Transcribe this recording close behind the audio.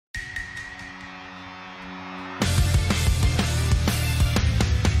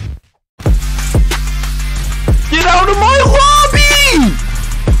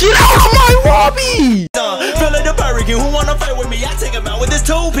lobby. Feeling the hurricane, who wanna fight with me? I take him out with this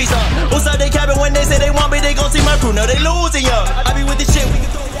two-piece. What's up, they cabin when they say they want me, they gon' see my crew, no, they losing, I be with the shit, we can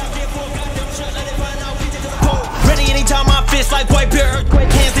throw down, get for a goddamn shot, let it find out, we just cold. Ready anytime my fist like white bear, earthquake,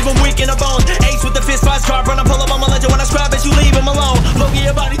 hands even weak in the bones. Ace with the fist, five scarf, run, I pull up on my legend when I scrap it, you leave him alone. Look at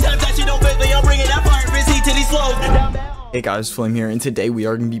your body, times that you don't fit me, I'm bringing that fire, fist heat to these flows. Hey guys, Flame here, and today we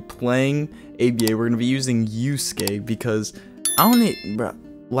are going to be playing ABA. We're going to be using Yusuke because bro,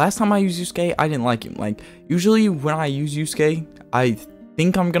 last time I used Yusuke, I didn't like him. Like, usually when I use Yusuke, I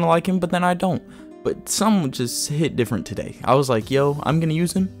think I'm going to like him, but then I don't. But some just hit different today. I was like, yo, I'm going to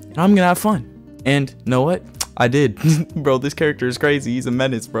use him, and I'm going to have fun. And you know what? I did. Bro, this character is crazy. He's a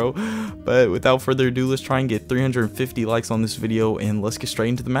menace, bro. But without further ado, let's try and get 350 likes on this video, and let's get straight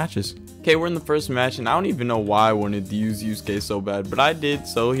into the matches. Okay, we're in the first match, and I don't even know why I wanted to use Yusuke so bad, but I did,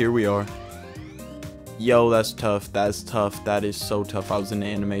 so here we are. Yo, that's tough. That's tough. That is so tough. I was in the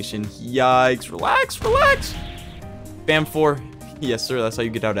animation. Yikes. Relax, relax. Spam 4. Yes, sir. That's how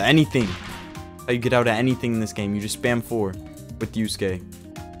you get out of anything. How you get out of anything in this game. You just spam 4 with Yusuke.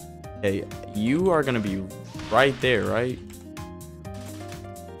 Okay, you are going to be right there, right?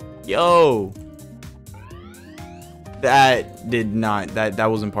 Yo. That did not. That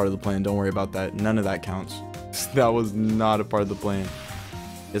wasn't part of the plan. Don't worry about that. None of that counts. That was not a part of the plan.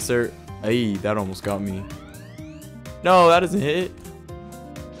 Yes, sir. Hey, that almost got me. No, that doesn't hit.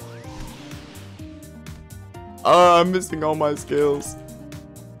 I'm missing all my skills.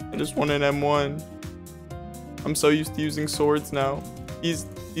 I just want an M1. I'm so used to using swords now. These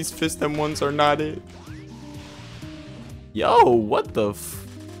fist M1s are not it. Yo, what the f...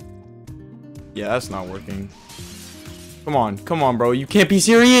 Yeah, that's not working. Come on, bro. You can't be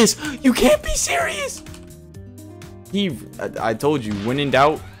serious. You can't be serious. I told you, when in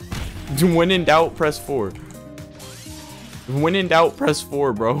doubt, press 4. When in doubt, press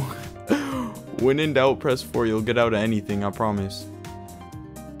 4, bro. When in doubt, press 4. You'll get out of anything, I promise.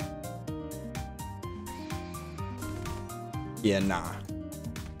 Yeah, nah.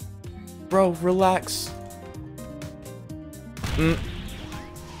 Bro, relax.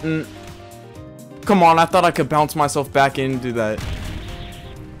 Come on, I thought I could bounce myself back into that.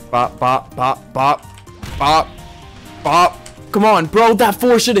 Bop, bop, bop, bop, bop, bop. Come on, bro. That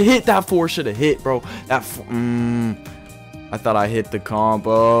 4 should have hit. That 4 should have hit, bro. That I thought I hit the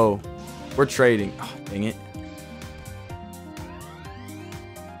combo. We're trading. Oh, dang it.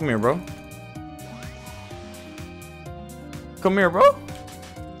 Come here, bro. Come here, bro.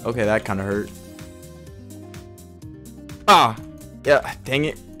 Okay, that kind of hurt. Ah. Yeah, dang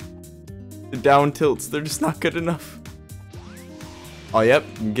it. The down tilts, they're just not good enough. Oh, yep.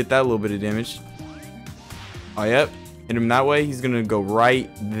 You can get that little bit of damage. Oh, yep. Hit him that way. He's gonna go right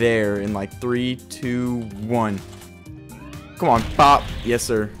there in like 3, 2, 1. Come on, pop. Yes,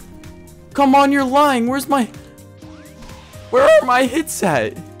 sir. Come on, you're lying. Where are my hits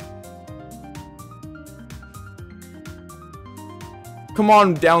at? Come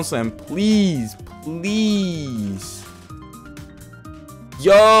on, down slam. Please, please.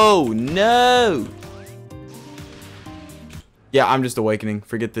 Yo, no. Yeah, I'm just awakening.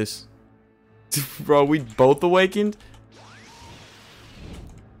 Forget this. Bro, we both awakened?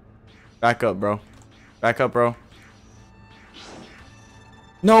 Back up, bro. Back up, bro.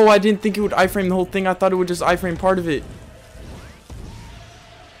 No, I didn't think it would iframe the whole thing. I thought it would just iframe part of it.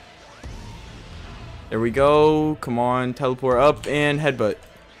 There we go. Come on, teleport up and headbutt.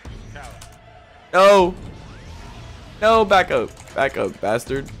 No. No, back up. Back up,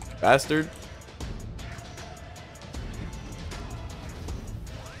 bastard. Bastard.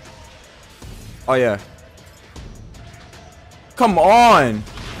 Oh, yeah. Come on.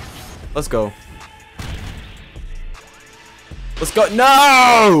 Let's go. Let's go.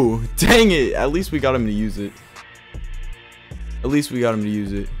 No! Dang it. At least we got him to use it. At least we got him to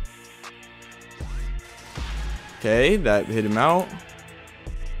use it. Okay, that hit him out.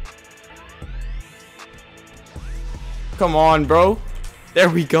 Come on, bro. There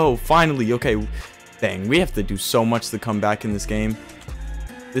we go. Finally. Okay. Dang, we have to do so much to come back in this game.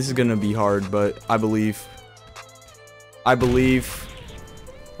 This is gonna be hard, but I believe. I believe.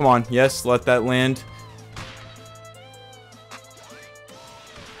 Come on. Yes, let that land.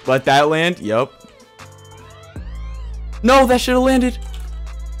 Let that land. Yup. No, that should have landed.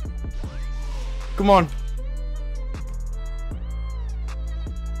 Come on.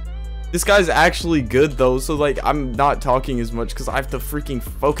 This guy's actually good though, so like I'm not talking as much because I have to freaking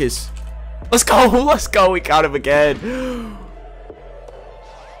focus. Let's go, let's go. We got him again.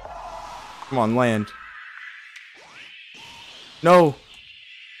 Come on, land. No.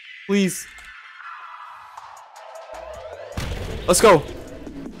 Please. Let's go.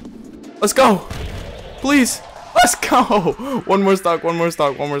 Let's go. Please. Let's go. One more stock. One more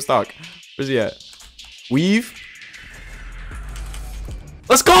stock. One more stock. Where's he at? Weave.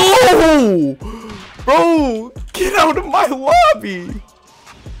 Let's go. Bro, get out of my lobby.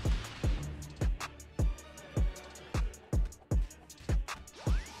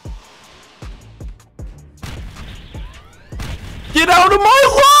 Get out of my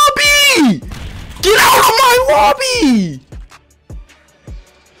lobby. Get out of my lobby.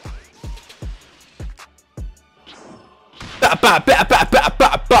 Bop, bop, bop, bop, bop,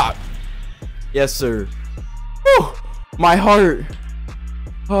 bop, bop. Yes, sir. Whew, my heart.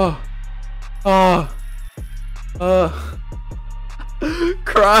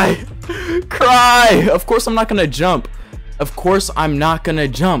 Cry. Cry. Of course I'm not gonna jump. Of course I'm not gonna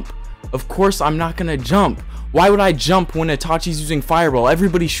jump. Of course I'm not gonna jump. Why would I jump when Itachi's using fireball?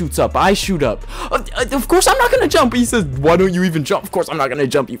 Everybody shoots up. I shoot up. Of course I'm not gonna jump. He says, why don't you even jump? Of course I'm not gonna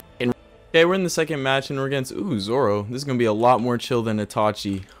jump, you fucking. Okay, we're in the second match and we're against, ooh, Zoro. This is gonna be a lot more chill than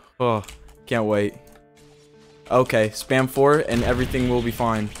Itachi. Oh, can't wait. Okay, spam 4 and everything will be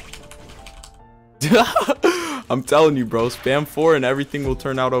fine. I'm telling you, bro, spam 4 and everything will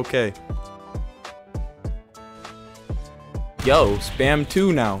turn out okay. Yo, spam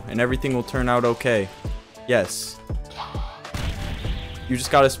 2 now and everything will turn out okay. Yes. You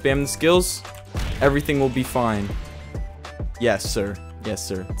just gotta spam the skills. Everything will be fine. Yes, sir. Yes,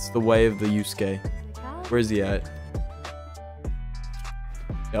 sir. It's the way of the Yusuke. Where's he at?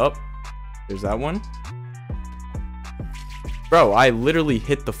 Yup. There's that one. Bro, I literally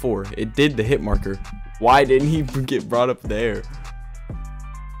hit the 4. It did the hit marker. Why didn't he get brought up there?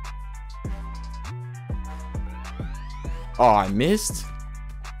 Oh, I missed?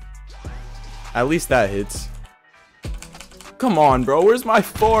 At least that hits. Come on, bro. Where's my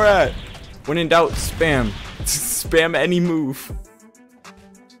 4 at? When in doubt, spam. Spam any move.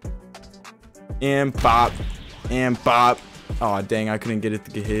 And bop. And bop. Oh, dang. I couldn't get it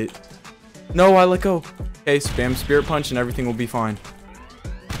to get hit. No, I let go. Okay, spam Spirit Punch and everything will be fine.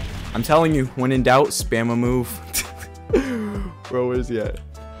 I'm telling you, when in doubt, spam a move. Bro, where's he at?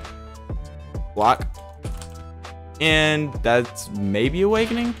 Block. And that's maybe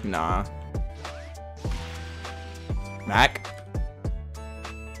Awakening? Nah. Mac.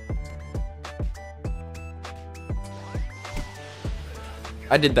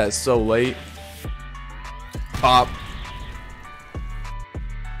 I did that so late. Pop.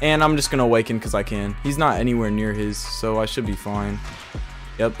 And I'm just gonna awaken because I can. He's not anywhere near his, so I should be fine.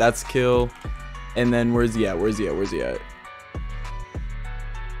 Yep, that's kill. And then where's he at? Where's he at? Where's he at?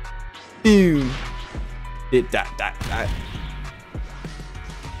 Boom.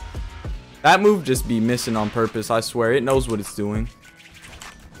 That move just be missing on purpose. I swear, it knows what it's doing.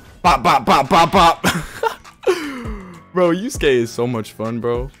 Bop, bop, bop, bop, bop. Bro, Yusuke is so much fun,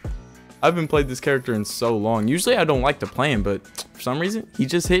 bro. I haven't played this character in so long. Usually I don't like to play him, but for some reason, he's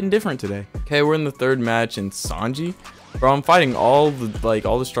just hitting different today. Okay, we're in the third match in Sanji. Bro, I'm fighting all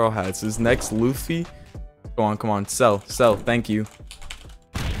the Straw Hats. This next Luffy. Go on, come on. Sell, thank you.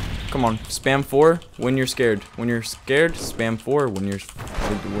 Come on, spam 4 when you're scared. When you're scared, spam 4. When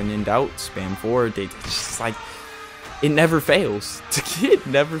in doubt, spam 4. It's just like, it never fails. It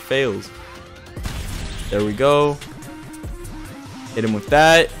never fails. There we go. Hit him with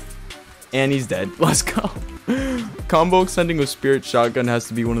that. And he's dead. Let's go. Combo extending with Spirit Shotgun has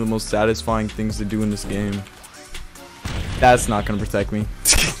to be one of the most satisfying things to do in this game. That's not going to protect me.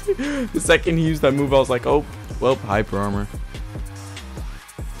 The second he used that move, I was like, oh, well, Hyper Armor.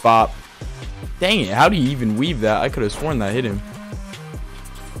 Bop. Dang it, how do you even weave that? I could have sworn that hit him.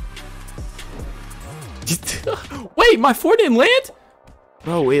 Wait, my 4 didn't land?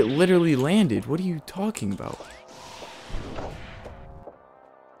 Bro, it literally landed. What are you talking about?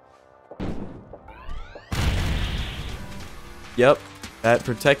 Yep, that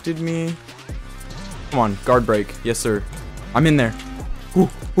protected me. Come on, guard break. Yes, sir. I'm in there. Ooh,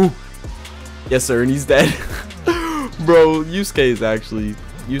 ooh. Yes, sir, and he's dead. Bro, Yusuke is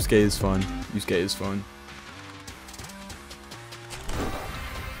fun. Yusuke is fun.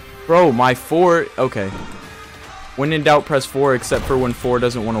 Bro, my 4. Okay. When in doubt, press 4, except for when 4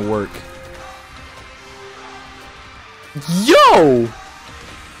 doesn't want to work. Yo!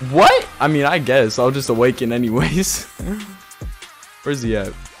 What? I mean, I guess. I'll just awaken anyways. Where's he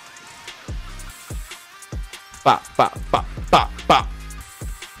at? Bop, bop, bop, bop, bop.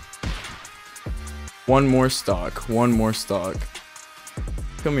 One more stock. One more stock.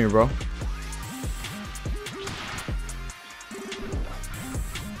 Come here, bro.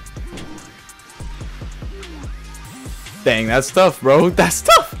 Dang, that's tough, bro. That's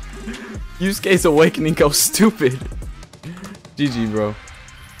tough. Yusuke's awakening goes stupid. GG, bro.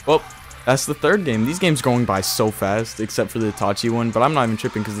 Well, That's the third game. These games going by so fast, except for the Itachi one. But I'm not even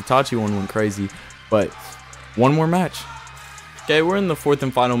tripping because the Itachi one went crazy. But one more match. Okay, we're in the fourth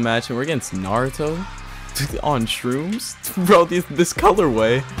and final match, and we're against Naruto on shrooms. Bro, this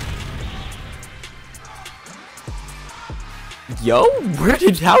colorway. Yo,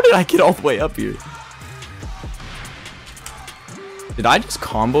 how did I get all the way up here? Did I just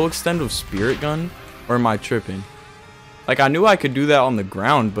combo extend with Spirit Gun? Or am I tripping? Like, I knew I could do that on the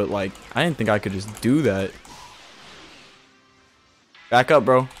ground, but like, I didn't think I could just do that. Back up,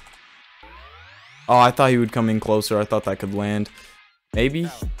 bro. Oh, I thought he would come in closer. I thought that could land. Maybe.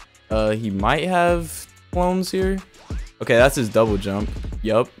 He might have clones here. Okay, that's his double jump.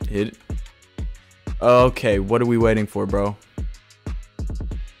 Yup, hit it. Okay, what are we waiting for, bro?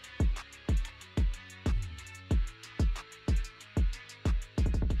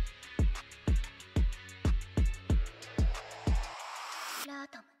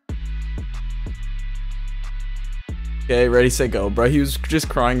 Okay, ready, set, go, bro. He was just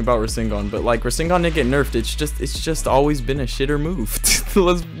crying about Rasengan, but like Rasengan didn't get nerfed. It's just always been a shitter move.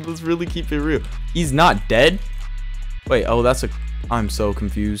 let's really keep it real. He's not dead. Wait, oh, that's a. I'm so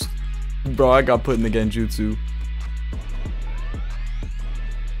confused, bro. I got put in the Genjutsu.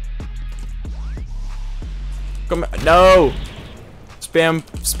 Come on, no.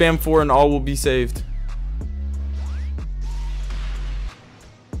 Spam 4 and all will be saved.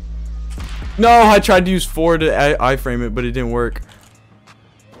 No, I tried to use 4 to iframe it, but it didn't work.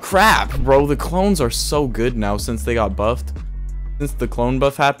 Crap, bro. The clones are so good now since they got buffed. Since the clone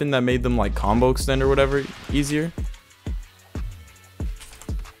buff happened that made them like combo extend or whatever easier.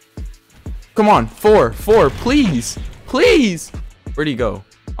 Come on, 4, please. Please. Where'd he go?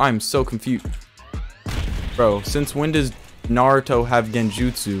 I'm so confused. Bro, since when does Naruto have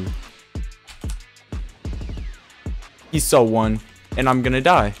Genjutsu? He's so 1, and I'm gonna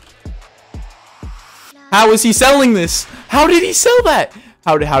die. How is he selling this? How did he sell that?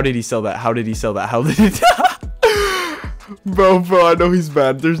 How did he sell that? How did he sell that? How did it? Bro, I know he's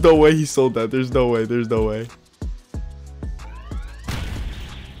bad. There's no way he sold that. There's no way. There's no way.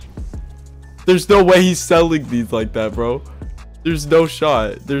 There's no way he's selling these like that, bro. There's no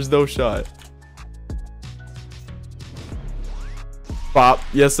shot. There's no shot. Bop.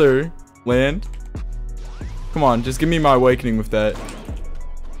 Yes, sir. Land. Come on, just give me my awakening with that.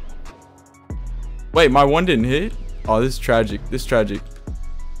 Wait, my one didn't hit? Oh, this is tragic. This is tragic.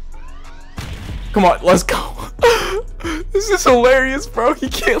 Come on, let's go. This is hilarious, bro. He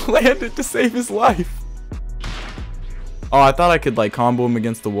can't land it to save his life. Oh, I thought I could like combo him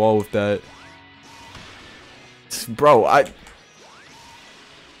against the wall with that. Bro, am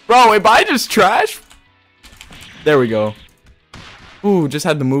I just trash? There we go. Ooh, just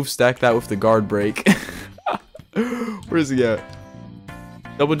had the move stack that with the guard break. Where is he at?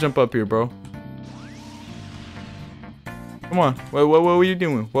 Double jump up here, bro. Come on. What are you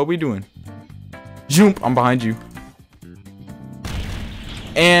doing? What are we doing? Jump. I'm behind you.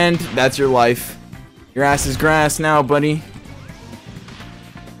 And that's your life. Your ass is grass now, buddy.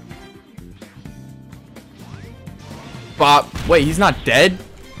 Bop. Wait, he's not dead?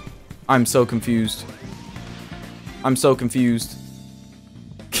 I'm so confused. I'm so confused.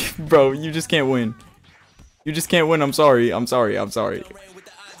 Bro, you just can't win. You just can't win. I'm sorry. I'm sorry. I'm sorry.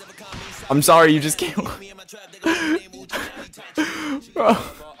 I'm sorry. You just can't win.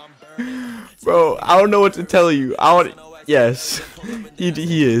 Bro, I don't know what to tell you. Yes,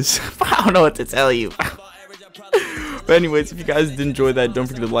 he is. I don't know what to tell you. But anyways, if you guys did enjoy that, don't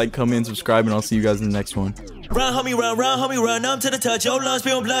forget to like, comment, and subscribe, and I'll see you guys in the next one. Run, homie, run, numb to the touch. Your lungs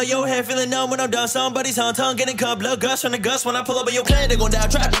spilling blood, your head feeling numb when I'm done. Somebody's on tongue getting cut, blood gush from the gust. When I pull up in your clan, they gon' die.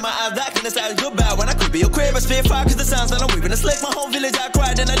 Trapped in my eyes, black in the side, goodbye. When I creep in your crib, I spit fire, cause the sounds that I'm weaving. A slick, my whole village, I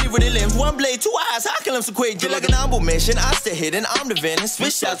cried, then I leave with the limbs. One blade, 2 eyes, I kill him so quick. Just like an humble mission, I stay hidden, I'm the venom.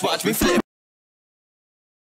 Switch shots, watch me flip.